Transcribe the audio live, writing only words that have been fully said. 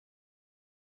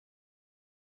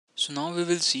So now we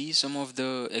will see some of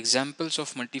the examples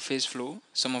of multi-phase flow,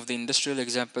 some of the industrial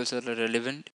examples that are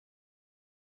relevant.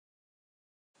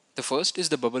 The first is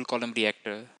the bubble column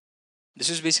reactor. This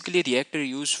is basically a reactor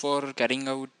used for carrying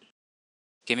out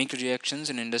chemical reactions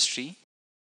in industry,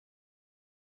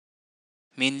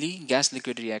 mainly gas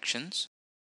liquid reactions.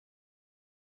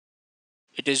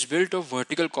 It is built of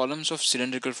vertical columns of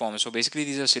cylindrical form. So basically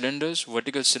these are cylinders,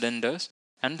 vertical cylinders,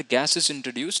 and the gas is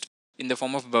introduced in the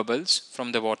form of bubbles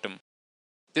from the bottom.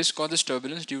 This causes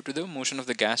turbulence due to the motion of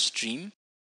the gas stream,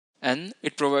 and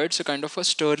it provides a kind of a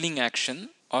Stirling action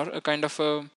or a kind of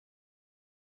a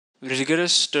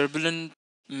rigorous turbulent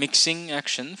mixing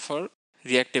action for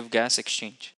reactive gas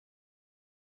exchange.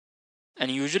 And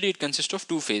usually it consists of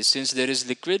two phases, since there is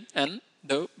liquid and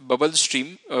the bubble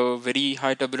stream, a very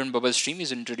high turbulent bubble stream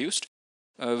is introduced,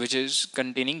 which is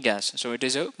containing gas. So it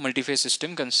is a multi-phase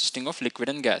system consisting of liquid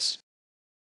and gas.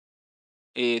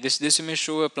 This image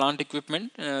show a plant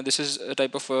equipment. This is a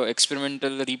type of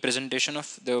experimental representation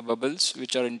of the bubbles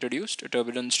which are introduced, a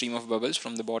turbulent stream of bubbles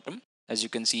from the bottom, as you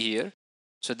can see here.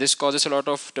 So this causes a lot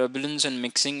of turbulence and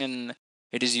mixing, and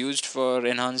it is used for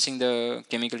enhancing the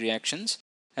chemical reactions.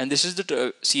 And this is the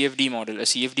CFD model. A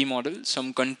CFD model,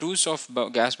 some contours of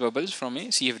gas bubbles from a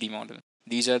CFD model.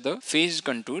 These are the phase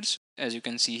contours, as you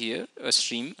can see here, a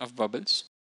stream of bubbles.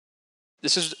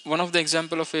 This is one of the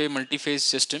example of a multi-phase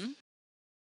system.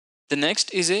 The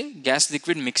next is a gas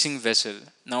liquid mixing vessel.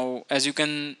 Now, as you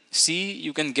can see,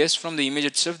 you can guess from the image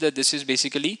itself that this is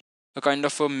basically a kind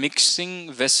of a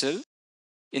mixing vessel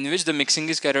in which the mixing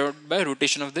is carried out by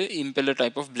rotation of the impeller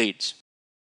type of blades.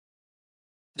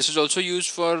 This is also used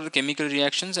for chemical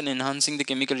reactions and enhancing the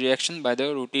chemical reaction by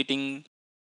the rotating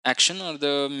action or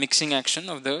the mixing action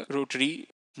of the rotary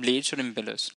blades or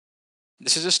impellers.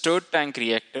 This is a stirred tank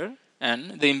reactor,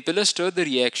 and the impeller stir the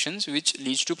reactions which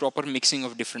leads to proper mixing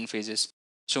of different phases.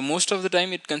 So most of the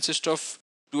time it consists of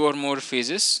two or more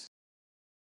phases.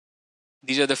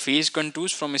 These are the phase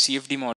contours from a CFD model.